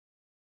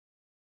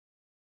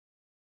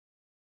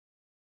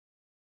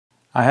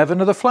I have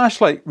another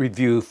flashlight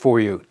review for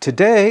you.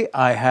 Today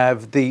I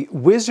have the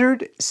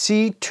Wizard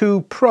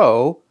C2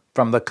 Pro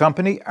from the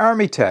company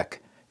Armytek.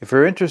 If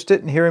you're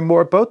interested in hearing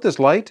more about this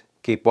light,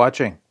 keep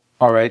watching.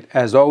 Alright,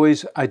 as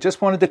always, I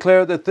just want to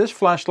declare that this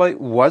flashlight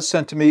was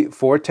sent to me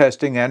for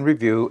testing and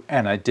review,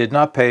 and I did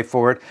not pay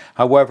for it.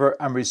 However,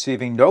 I'm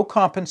receiving no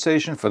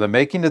compensation for the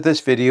making of this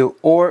video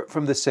or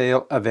from the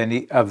sale of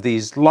any of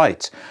these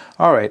lights.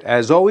 Alright,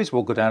 as always,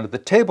 we'll go down to the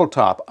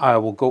tabletop. I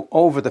will go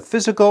over the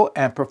physical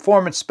and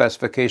performance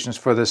specifications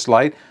for this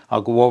light.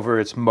 I'll go over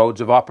its modes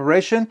of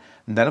operation,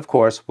 and then of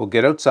course, we'll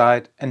get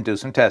outside and do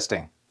some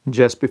testing.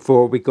 Just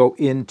before we go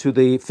into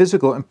the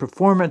physical and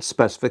performance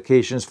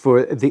specifications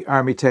for the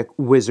Armytek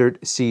Wizard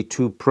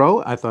C2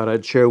 Pro, I thought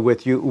I'd share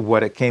with you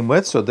what it came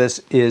with. So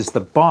this is the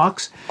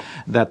box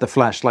that the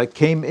flashlight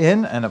came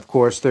in, and of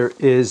course there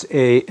is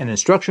an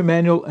instruction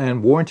manual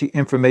and warranty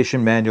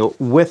information manual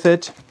with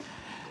it.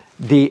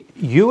 The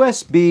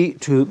USB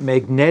to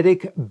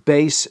magnetic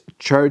base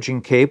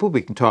charging cable,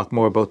 we can talk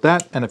more about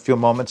that in a few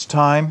moments'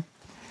 time.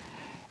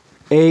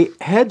 A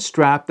head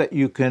strap that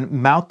you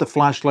can mount the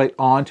flashlight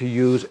on to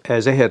use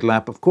as a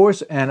headlamp, of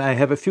course, and I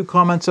have a few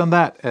comments on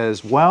that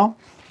as well.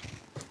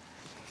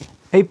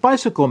 A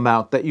bicycle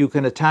mount that you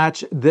can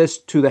attach this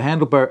to the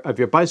handlebar of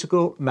your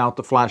bicycle, mount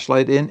the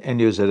flashlight in,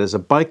 and use it as a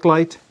bike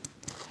light.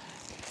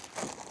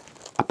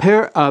 A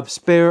pair of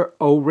spare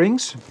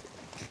O-rings.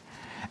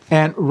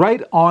 And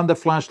right on the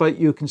flashlight,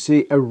 you can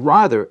see a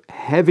rather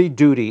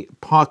heavy-duty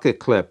pocket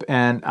clip.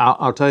 And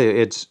I'll tell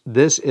you,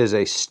 this is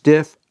a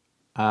stiff,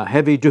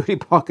 heavy-duty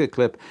pocket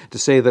clip, to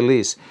say the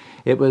least.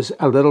 It was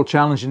a little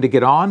challenging to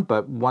get on,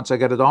 but once I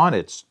got it on,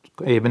 it's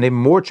even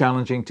more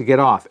challenging to get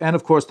off. And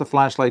of course, the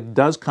flashlight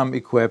does come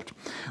equipped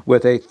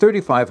with a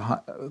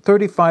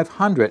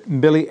 3500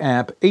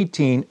 milliamp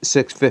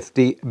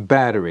 18650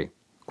 battery.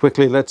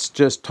 Quickly, let's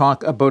just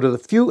talk about a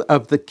few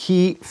of the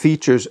key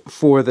features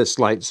for this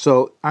light.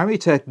 So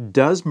Armytek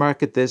does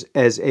market this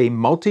as a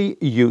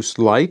multi-use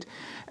light,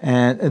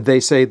 and they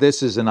say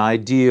this is an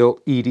ideal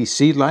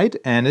EDC light,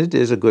 and it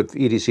is a good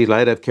EDC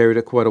light. I've carried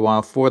it quite a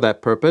while for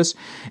that purpose.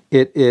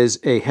 It is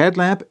a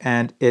headlamp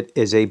and it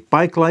is a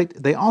bike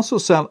light. They also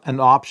sell an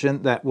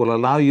option that will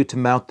allow you to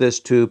mount this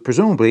to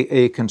presumably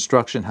a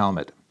construction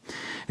helmet.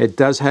 It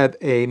does have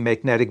a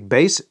magnetic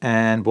base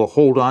and will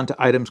hold on to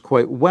items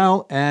quite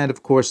well, and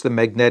of course the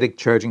magnetic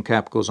charging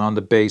cap goes on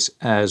the base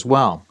as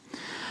well.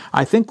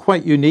 I think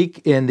quite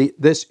unique in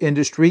this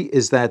industry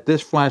is that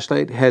this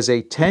flashlight has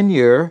a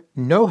 10-year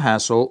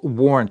no-hassle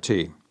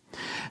warranty.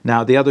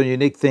 Now, the other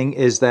unique thing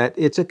is that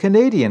it's a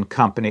Canadian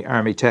company.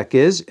 Armytek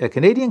is a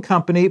Canadian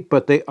company,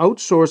 but they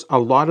outsource a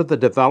lot of the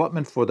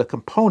development for the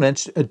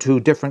components to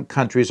different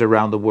countries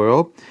around the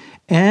world,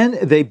 and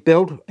they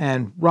build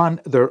and run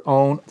their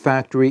own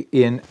factory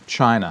in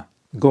China.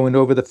 Going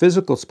over the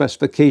physical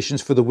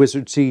specifications for the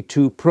Wizard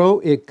C2 Pro,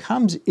 it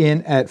comes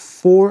in at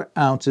 4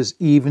 ounces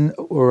even,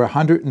 or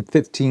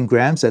 115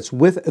 grams. That's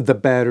with the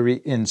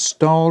battery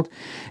installed.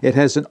 It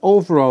has an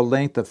overall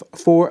length of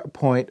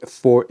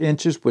 4.4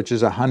 inches, which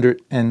is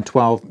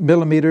 112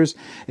 millimeters.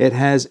 It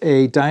has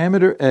a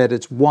diameter at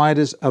its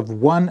widest of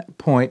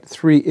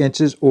 1.3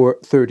 inches, or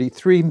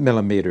 33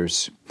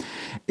 millimeters.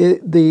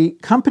 The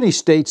company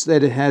states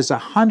that it has a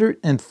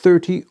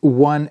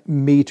 131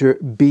 meter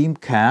beam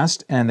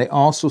cast, and they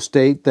also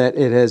state that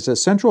it has a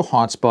central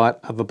hotspot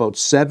of about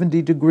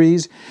 70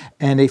 degrees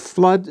and a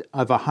flood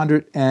of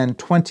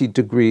 120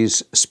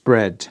 degrees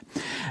spread.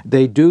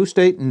 They do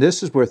state, and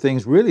this is where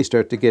things really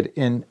start to get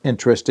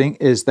interesting,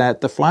 is that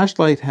the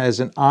flashlight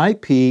has an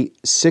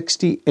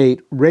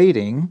IP68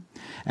 rating.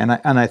 And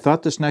I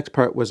thought this next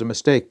part was a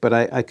mistake, but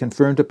I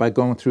confirmed it by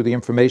going through the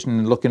information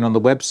and looking on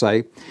the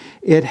website.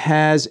 It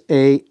has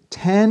a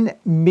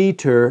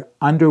 10-meter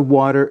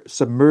underwater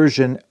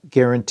submersion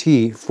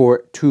guarantee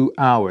for 2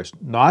 hours.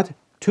 Not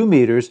 2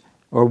 meters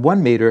or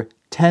 1 meter,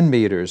 10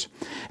 meters.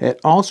 It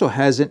also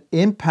has an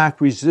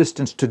impact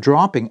resistance to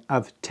dropping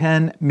of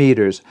 10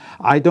 meters.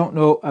 I don't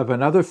know of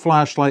another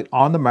flashlight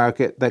on the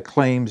market that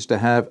claims to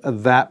have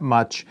that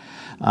much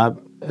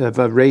of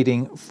a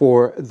rating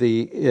for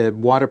the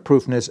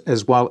waterproofness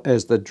as well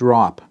as the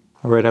drop.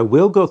 All right, I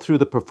will go through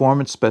the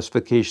performance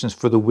specifications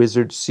for the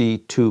Wizard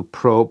C2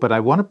 Pro, but I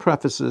want to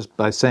preface this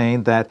by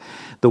saying that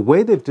the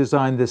way they've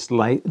designed this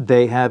light,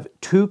 they have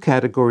 2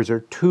 categories or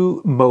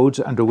 2 modes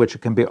under which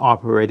it can be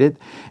operated: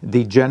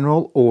 the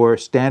general or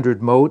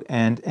standard mode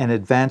and an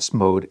advanced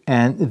mode.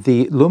 And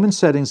the lumen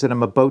settings that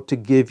I'm about to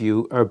give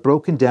you are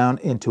broken down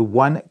into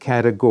one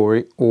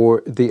category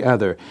or the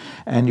other.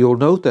 And you'll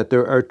note that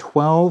there are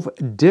 12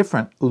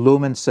 different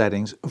lumen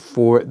settings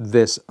for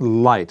this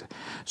light.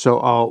 So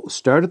I'll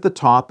start at the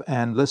top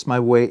and list my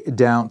way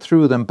down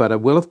through them, but I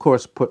will, of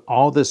course, put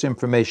all this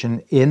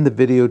information in the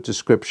video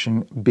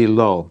description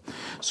below.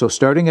 So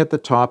starting at the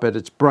top at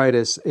its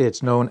brightest,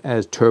 it's known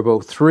as Turbo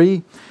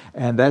 3,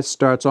 and that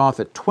starts off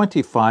at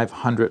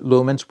 2500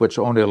 lumens, which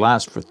only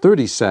lasts for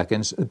 30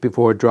 seconds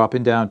before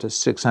dropping down to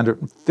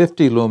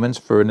 650 lumens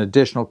for an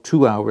additional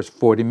 2 hours,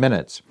 40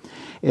 minutes.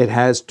 It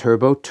has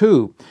Turbo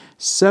 2,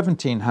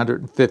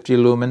 1750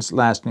 lumens,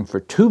 lasting for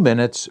 2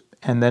 minutes,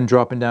 and then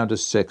dropping down to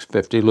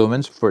 650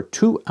 lumens for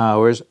 2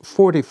 hours,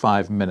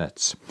 45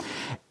 minutes.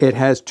 It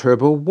has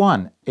Turbo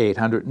 1,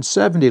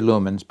 870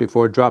 lumens,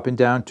 before dropping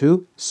down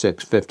to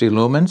 650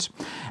 lumens,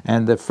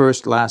 and the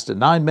first lasted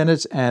 9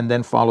 minutes and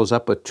then follows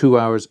up with 2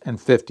 hours and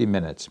 50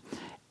 minutes.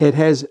 It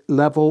has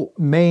level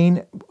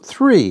main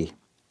 3,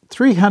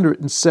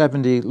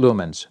 370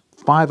 lumens,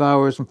 5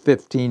 hours and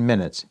 15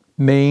 minutes.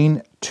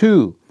 Main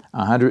 2,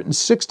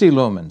 160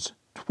 lumens,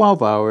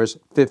 12 hours,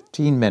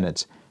 15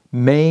 minutes.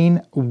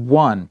 Main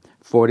 1,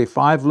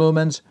 45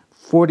 lumens,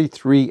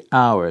 43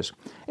 hours.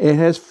 It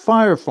has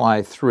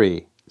Firefly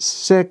 3,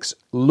 6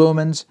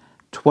 lumens,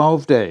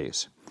 12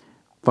 days.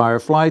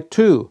 Firefly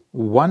 2,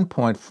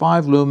 1.5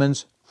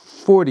 lumens,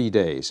 40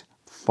 days.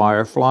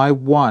 Firefly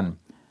 1,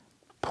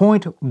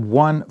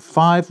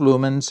 0.15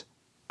 lumens,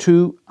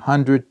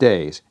 200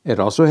 days. It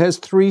also has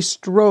 3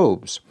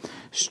 strobes.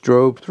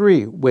 Strobe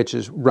 3, which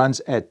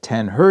runs at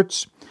 10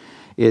 hertz,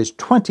 is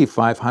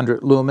 2500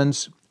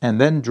 lumens, and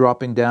then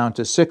dropping down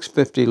to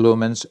 650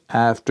 lumens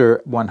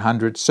after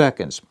 100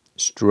 seconds.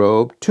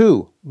 Strobe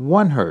 2,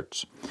 1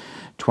 hertz,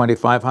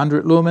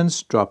 2500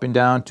 lumens, dropping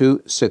down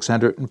to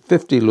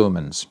 650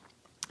 lumens.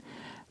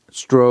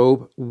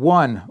 Strobe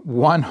 1,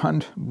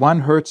 1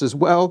 hertz as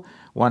well,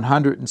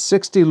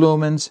 160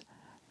 lumens,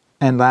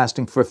 and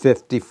lasting for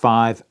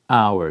 55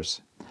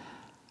 hours.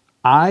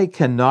 I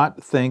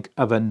cannot think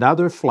of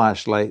another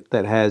flashlight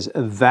that has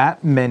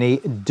that many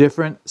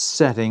different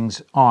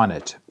settings on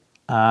it.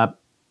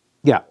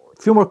 Yeah,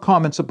 a few more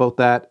comments about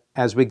that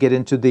as we get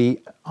into the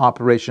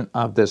operation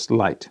of this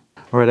light.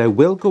 All right, I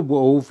will go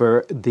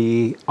over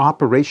the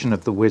operation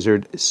of the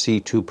Wizard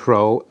C2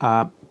 Pro,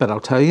 but I'll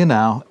tell you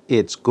now,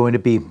 it's going to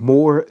be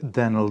more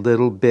than a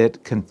little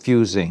bit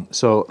confusing.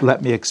 So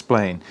let me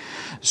explain.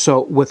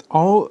 So with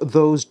all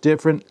those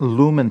different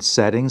lumen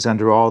settings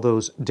under all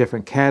those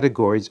different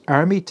categories,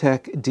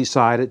 Armytek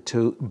decided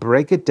to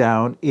break it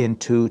down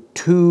into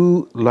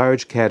 2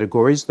 large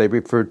categories. They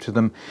referred to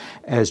them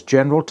as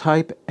general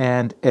type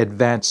and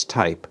advanced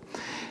type.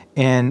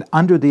 And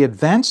under the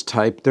advanced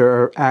type, there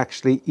are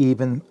actually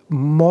even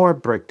more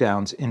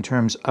breakdowns in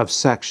terms of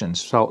sections.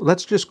 So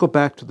let's just go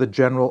back to the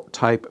general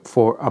type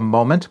for a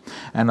moment,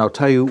 and I'll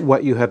tell you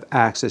what you have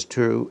access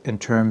to in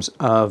terms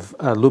of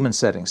lumen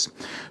settings.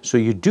 So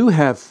you do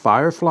have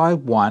Firefly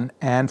 1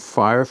 and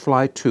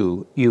Firefly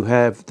 2. You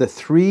have the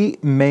 3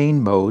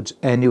 main modes,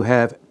 and you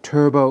have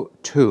Turbo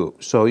 2,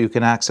 so you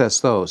can access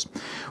those.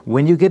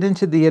 When you get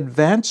into the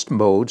advanced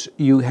modes,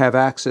 you have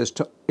access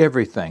to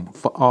everything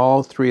for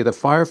all 3 of the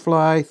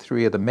Firefly,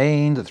 3 of the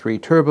main, the 3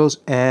 turbos,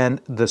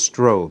 and the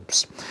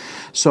strobes.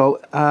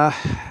 So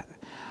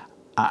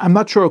I'm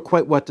not sure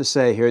quite what to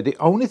say here. The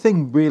only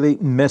thing really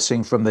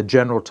missing from the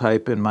general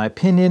type, in my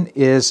opinion,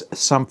 is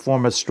some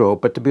form of strobe.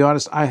 But to be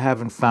honest, I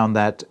haven't found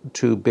that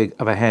too big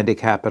of a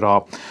handicap at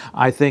all.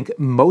 I think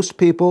most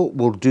people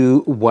will do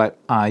what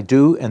I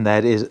do, and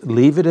that is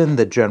leave it in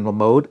the general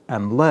mode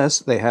unless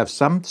they have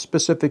some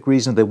specific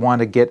reason they want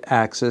to get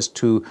access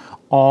to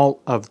all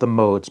of the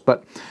modes.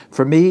 But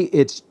for me,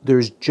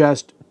 there's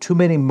just too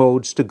many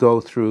modes to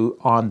go through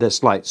on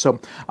this light.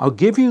 So I'll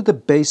give you the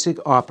basic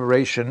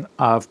operation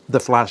of the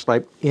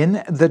flashlight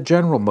in the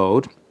general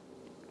mode,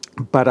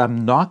 but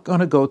I'm not going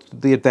to go to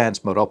the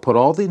advanced mode. I'll put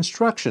all the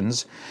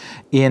instructions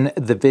in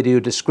the video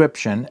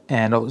description,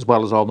 and as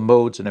well as all the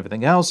modes and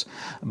everything else,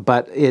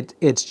 but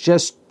it's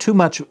just too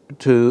much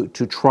to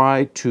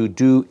try to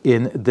do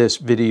in this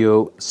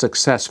video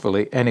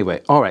successfully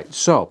anyway. All right,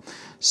 so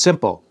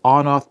simple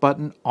on-off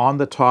button on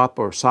the top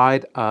or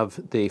side of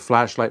the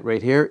flashlight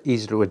right here,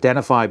 easy to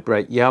identify,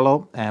 bright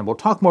yellow, and we'll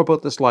talk more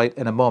about this light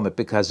in a moment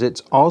because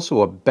it's also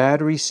a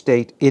battery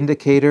state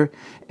indicator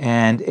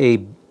and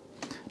a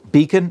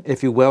beacon,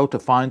 if you will, to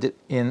find it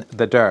in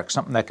the dark,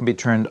 something that can be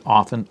turned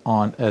off and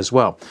on as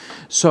well.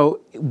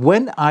 So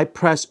when I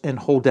press and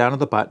hold down on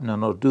the button,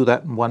 and I'll do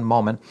that in one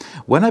moment,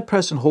 when I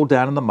press and hold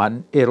down on the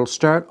button, it'll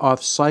start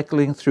off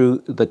cycling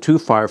through the 2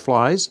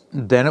 Fireflies,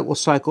 then it will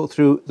cycle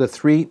through the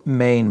 3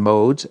 main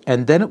modes,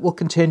 and then it will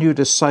continue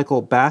to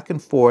cycle back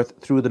and forth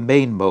through the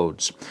main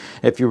modes.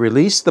 If you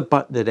release the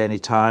button at any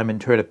time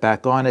and turn it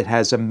back on, it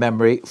has a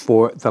memory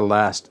for the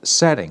last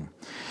setting.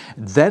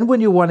 Then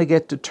when you want to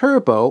get to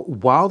turbo,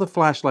 while the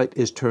flashlight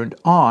is turned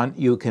on,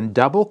 you can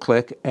double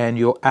click and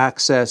you'll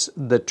access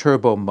the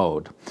turbo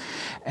mode.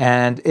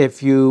 And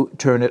if you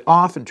turn it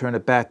off and turn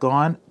it back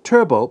on,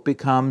 turbo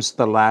becomes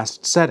the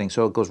last setting.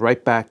 So it goes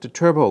right back to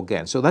turbo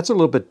again. So that's a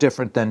little bit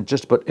different than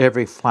just about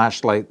every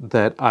flashlight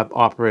that I've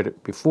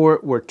operated before,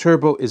 where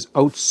turbo is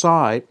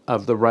outside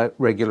of the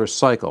regular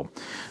cycle.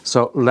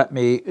 So let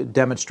me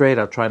demonstrate.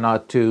 I'll try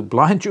not to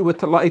blind you with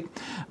the light,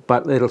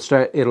 but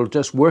it'll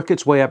just work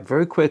its way up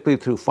very quickly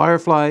through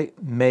Firefly,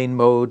 main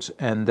modes,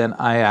 and then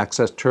I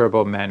access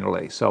turbo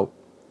manually. So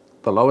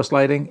the lowest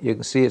lighting, you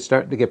can see it's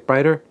starting to get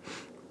brighter.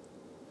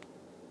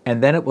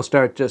 And then it will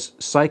start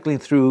just cycling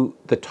through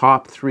the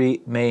top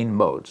 3 main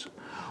modes.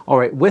 All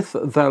right, with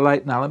the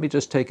light, now let me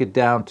just take it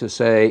down to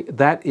say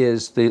that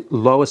is the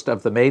lowest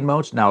of the main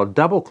modes. Now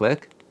double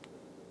click,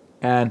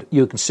 and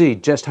you can see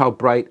just how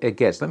bright it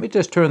gets. Let me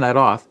just turn that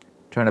off,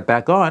 turn it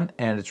back on,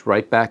 and it's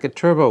right back at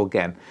turbo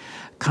again.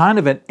 Kind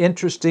of an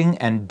interesting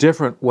and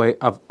different way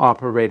of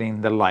operating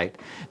the light.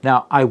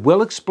 Now, I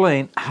will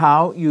explain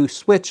how you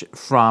switch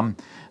from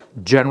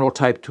general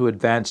type to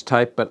advanced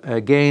type, but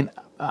again,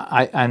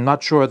 I'm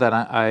not sure that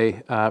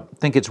I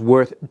think it's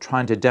worth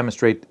trying to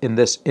demonstrate in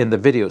the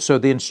video. So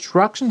the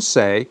instructions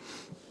say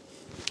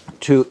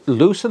to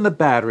loosen the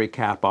battery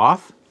cap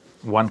off,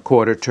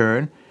 1/4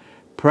 turn,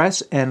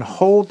 press and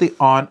hold the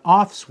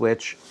on-off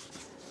switch,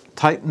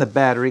 tighten the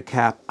battery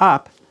cap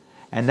up,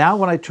 and now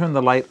when I turn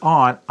the light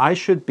on, I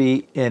should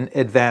be in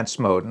advanced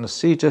mode. And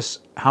see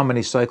just how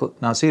many cycles.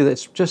 Now see,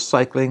 it's just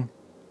cycling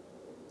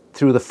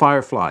through the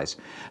fireflies.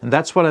 And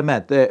that's what I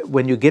meant.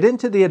 When you get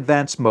into the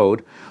advanced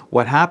mode,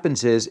 what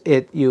happens is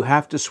you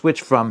have to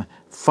switch from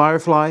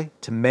firefly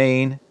to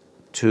main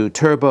to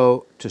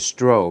turbo to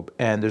strobe.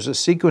 And there's a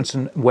sequence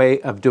and way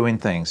of doing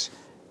things.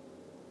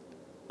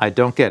 I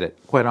don't get it,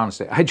 quite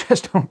honestly. I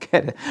just don't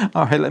get it.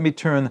 All right, let me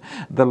turn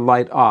the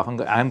light off.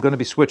 I'm going to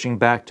be switching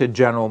back to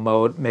general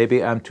mode.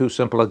 Maybe I'm too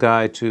simple a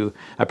guy to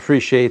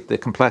appreciate the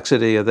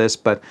complexity of this,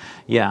 but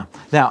yeah.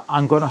 Now,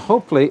 I'm going to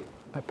hopefully,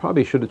 I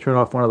probably should have turned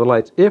off one of the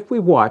lights. If we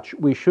watch,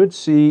 we should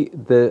see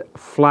the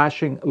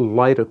flashing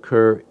light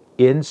occur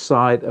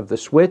inside of the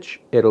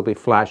switch. It'll be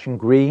flashing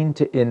green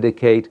to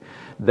indicate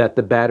that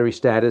the battery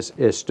status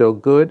is still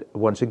good.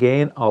 Once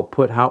again, I'll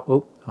put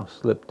how, I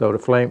slipped out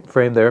of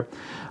frame there,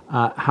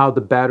 how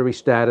the battery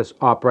status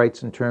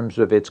operates in terms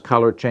of its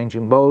color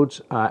changing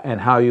modes and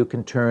how you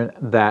can turn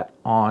that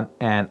on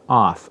and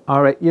off.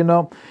 All right, you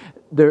know,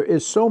 there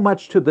is so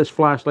much to this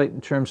flashlight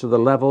in terms of the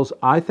levels.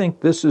 I think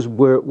this is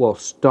where it will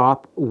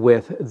stop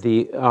with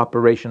the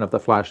operation of the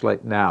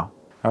flashlight now.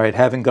 All right,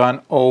 having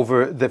gone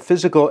over the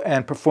physical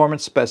and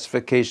performance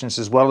specifications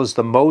as well as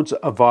the modes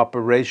of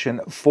operation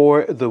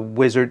for the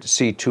Wizard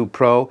C2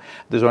 Pro,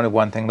 there's only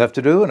one thing left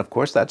to do, and of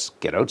course that's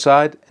get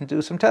outside and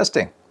do some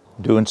testing.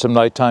 Doing some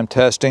nighttime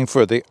testing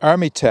for the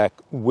Armytek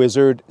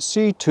Wizard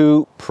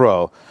C2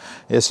 Pro.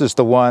 This is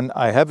the one,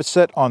 I have it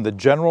set on the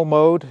general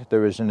mode.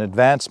 There is an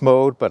advanced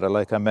mode, but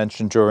like I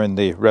mentioned during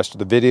the rest of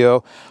the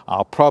video,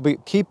 I'll probably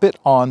keep it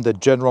on the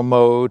general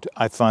mode.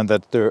 I find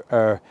that there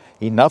are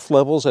enough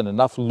levels and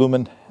enough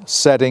lumen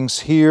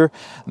settings here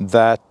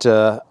that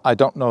I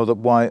don't know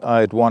why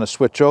I'd want to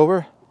switch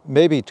over.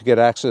 Maybe to get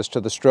access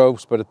to the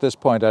strobes, but at this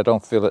point I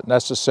don't feel it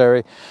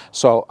necessary.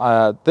 So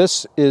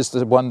this is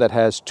the one that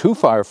has 2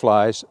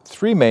 fireflies,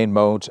 3 main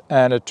modes,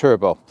 and a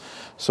turbo.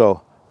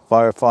 So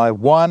Firefly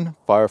 1,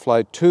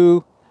 Firefly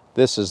 2,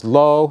 this is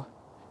low,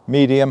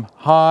 medium,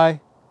 high,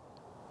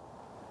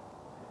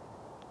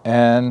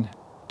 and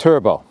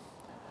turbo.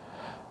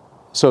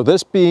 So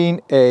this being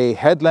a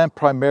headlamp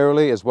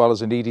primarily, as well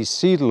as an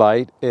EDC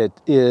light, it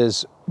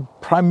is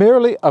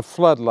primarily a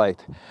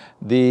floodlight.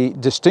 The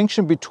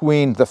distinction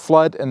between the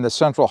flood and the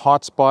central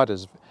hotspot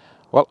is,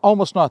 well,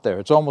 almost not there.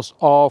 It's almost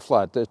all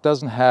flood. It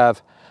doesn't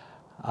have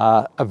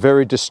a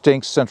very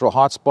distinct central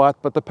hotspot,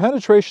 but the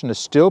penetration is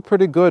still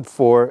pretty good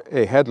for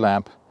a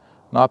headlamp.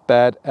 Not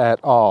bad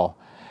at all.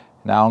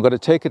 Now I'm going to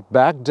take it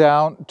back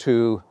down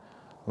to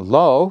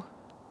low.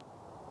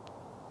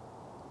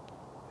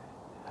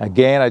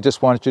 Again, I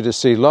just wanted you to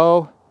see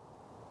low,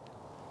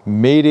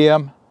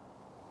 medium,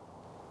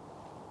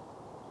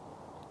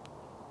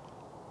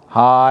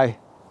 high,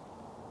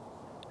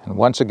 and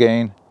once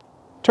again,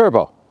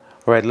 turbo.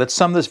 All right, let's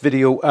sum this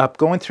video up,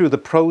 going through the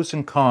pros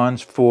and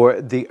cons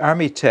for the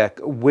Armytek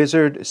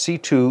Wizard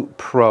C2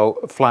 Pro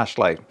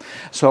flashlight.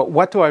 So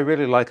what do I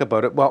really like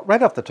about it? Well,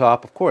 right off the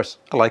top, of course,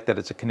 I like that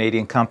it's a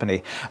Canadian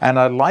company. And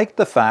I like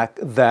the fact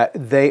that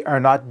they are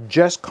not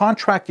just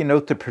contracting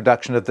out the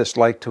production of this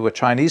light to a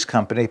Chinese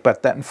company,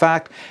 but that in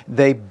fact,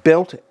 they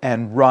built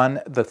and run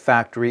the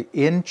factory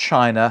in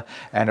China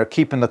and are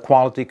keeping the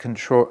quality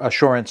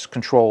assurance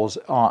controls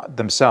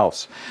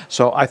themselves.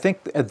 So I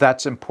think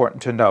that's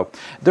important to know.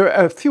 There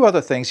are a few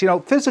other things. You know,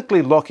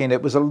 physically looking,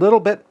 it was a little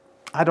bit,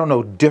 I don't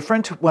know,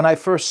 different when I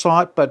first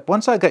saw it, but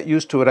once I got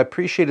used to it, I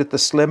appreciated the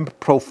slim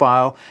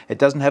profile. It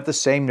doesn't have the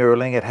same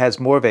knurling. It has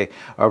more of a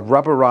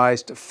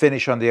rubberized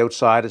finish on the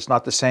outside. It's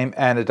not the same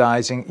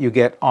anodizing you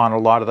get on a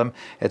lot of them.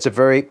 It's a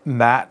very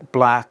matte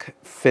black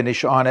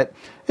finish on it.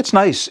 It's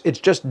nice. It's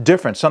just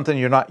different, something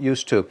you're not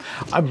used to.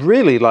 I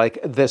really like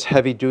this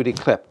heavy-duty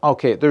clip.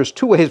 Okay, there's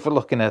 2 ways for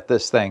looking at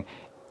this thing.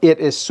 It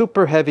is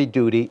super heavy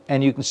duty,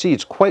 and you can see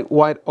it's quite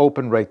wide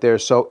open right there,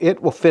 so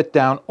it will fit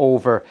down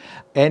over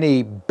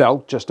any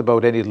belt, just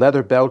about any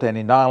leather belt,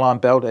 any nylon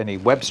belt, any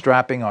web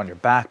strapping on your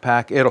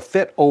backpack. It'll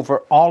fit over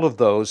all of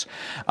those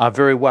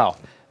very well.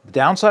 The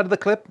downside of the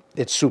clip,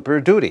 it's super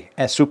duty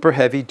and super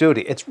heavy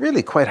duty. It's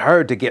really quite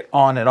hard to get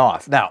on and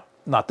off. Now,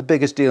 not the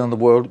biggest deal in the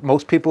world.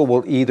 Most people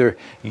will either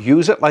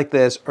use it like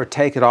this or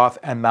take it off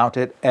and mount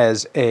it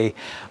as a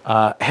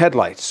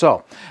headlight.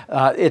 So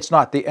it's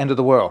not the end of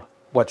the world.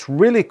 What's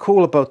really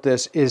cool about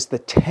this is the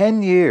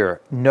 10-year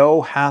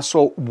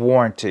no-hassle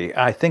warranty.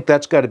 I think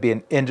that's got to be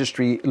an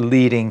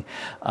industry-leading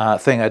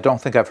thing. I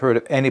don't think I've heard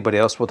of anybody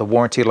else with a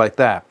warranty like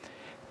that.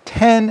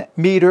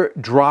 10-meter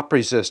drop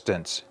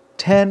resistance,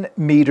 10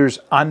 meters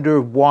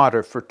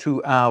underwater for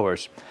 2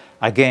 hours.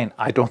 Again,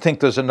 I don't think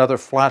there's another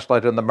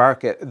flashlight on the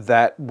market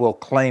that will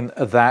claim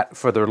that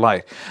for their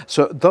light.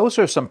 So those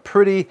are some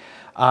pretty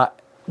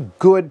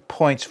good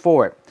points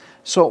for it.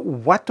 So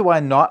what do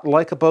I not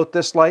like about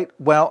this light?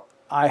 Well,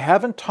 I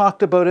haven't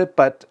talked about it,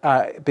 but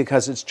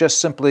because it's just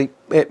simply,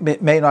 it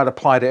may not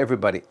apply to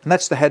everybody. And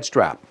that's the head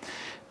strap.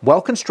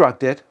 Well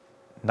constructed,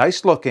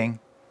 nice looking,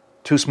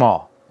 too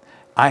small.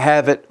 I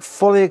have it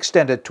fully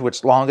extended to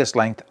its longest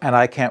length, and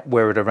I can't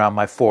wear it around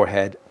my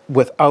forehead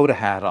without a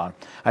hat on.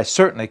 I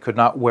certainly could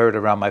not wear it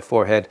around my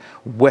forehead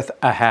with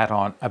a hat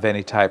on of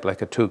any type,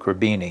 like a toque or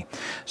beanie.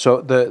 So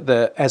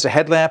as a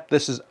headlamp,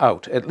 this is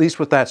out, at least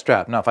with that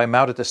strap. Now, if I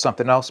mount it to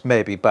something else,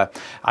 maybe,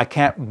 but I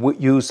can't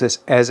use this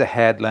as a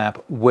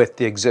headlamp with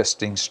the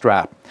existing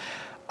strap.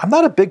 I'm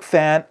not a big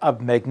fan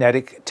of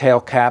magnetic tail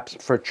caps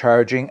for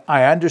charging.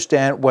 I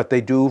understand what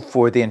they do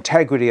for the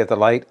integrity of the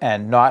light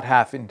and not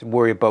having to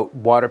worry about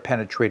water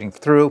penetrating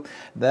through.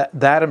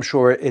 That I'm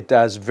sure it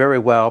does very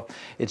well.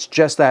 It's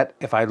just that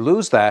if I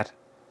lose that,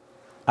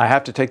 I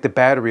have to take the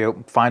battery out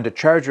and find a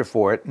charger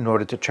for it in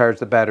order to charge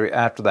the battery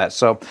after that.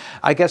 So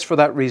I guess for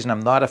that reason,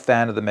 I'm not a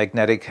fan of the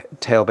magnetic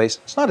tail base.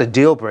 It's not a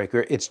deal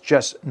breaker. It's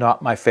just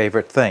not my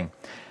favorite thing.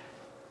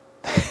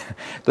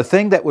 The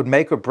thing that would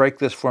make or break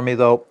this for me,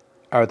 though,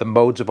 are the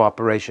modes of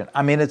operation.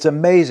 I mean, it's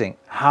amazing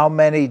how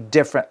many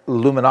different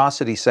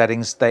luminosity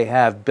settings they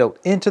have built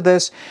into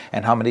this,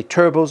 and how many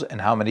turbos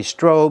and how many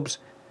strobes.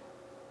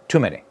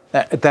 Too many.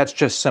 That's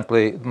just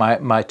simply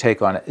my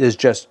take on it. Is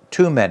just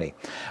too many.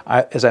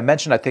 As I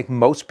mentioned, I think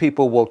most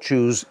people will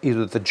choose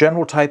either the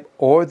general type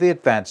or the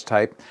advanced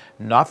type.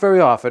 Not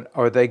very often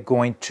are they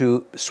going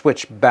to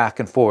switch back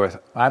and forth.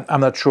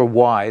 I'm not sure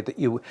why.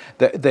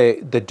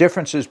 The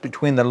differences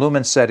between the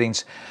lumen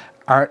settings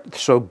aren't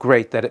so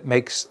great that it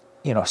makes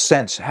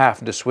sense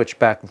having to switch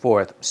back and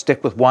forth.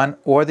 Stick with one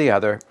or the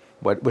other,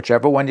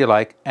 whichever one you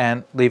like,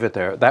 and leave it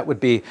there.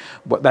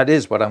 That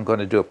is what I'm going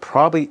to do,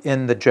 probably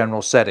in the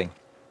general setting.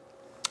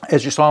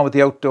 As you saw with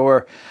the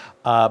outdoor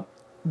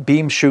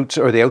beam shoots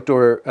or the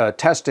outdoor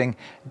testing,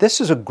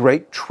 this is a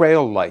great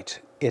trail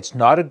light. It's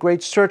not a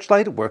great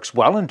searchlight. It works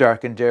well in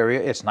darkened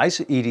area. It's nice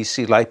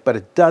EDC light, but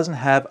it doesn't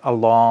have a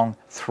long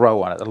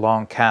throw on it, a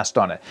long cast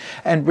on it.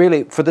 And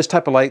really, for this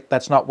type of light,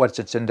 that's not what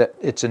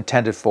it's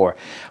intended for.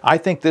 I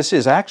think this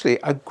is actually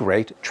a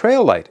great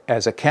trail light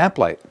as a camp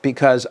light,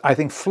 because I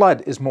think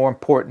flood is more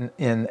important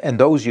in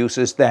those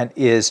uses than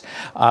is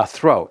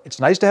throw.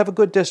 It's nice to have a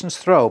good distance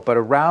throw, but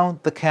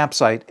around the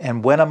campsite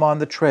and when I'm on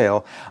the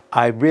trail,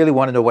 I really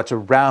want to know what's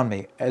around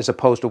me as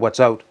opposed to what's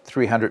out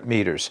 300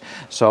 meters.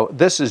 So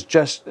this is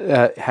just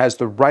has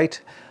the right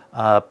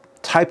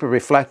type of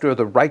reflector,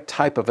 the right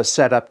type of a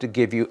setup to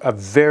give you a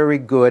very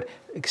good,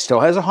 it still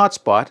has a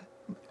hotspot,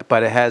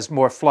 but it has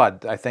more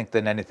flood, I think,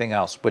 than anything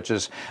else, which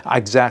is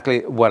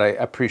exactly what I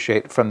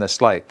appreciate from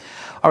this light.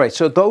 All right,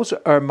 so those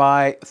are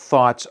my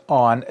thoughts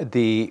on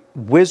the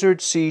Wizard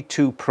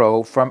C2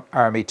 Pro from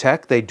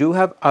Armytek. They do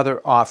have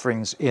other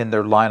offerings in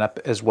their lineup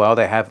as well.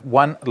 They have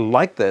one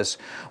like this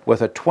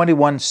with a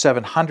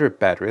 21700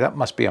 battery. That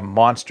must be a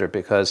monster,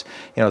 because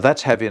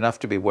that's heavy enough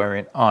to be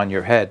wearing on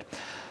your head.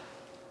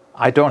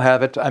 I don't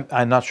have it.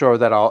 I'm not sure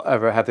that I'll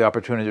ever have the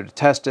opportunity to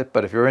test it,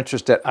 but if you're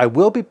interested, I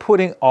will be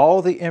putting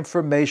all the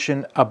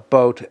information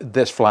about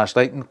this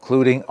flashlight,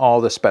 including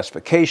all the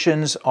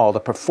specifications, all the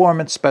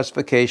performance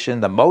specification,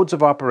 the modes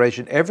of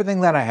operation,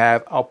 everything that I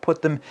have. I'll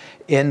put them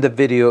in the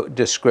video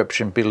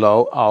description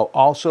below. I'll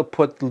also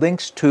put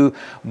links to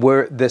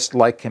where this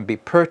light can be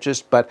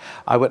purchased, but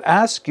I would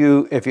ask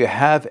you, if you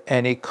have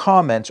any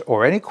comments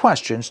or any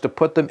questions, to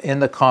put them in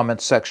the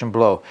comments section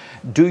below.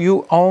 Do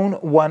you own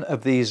one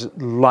of these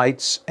lights?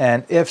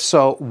 And if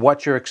so,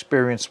 what's your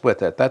experience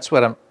with it? That's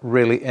what I'm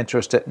really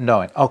interested in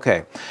knowing.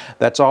 Okay,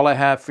 that's all I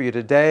have for you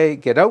today.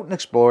 Get out and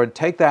explore and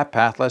take that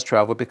path less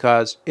traveled,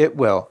 because it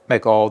will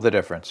make all the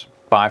difference.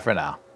 Bye for now.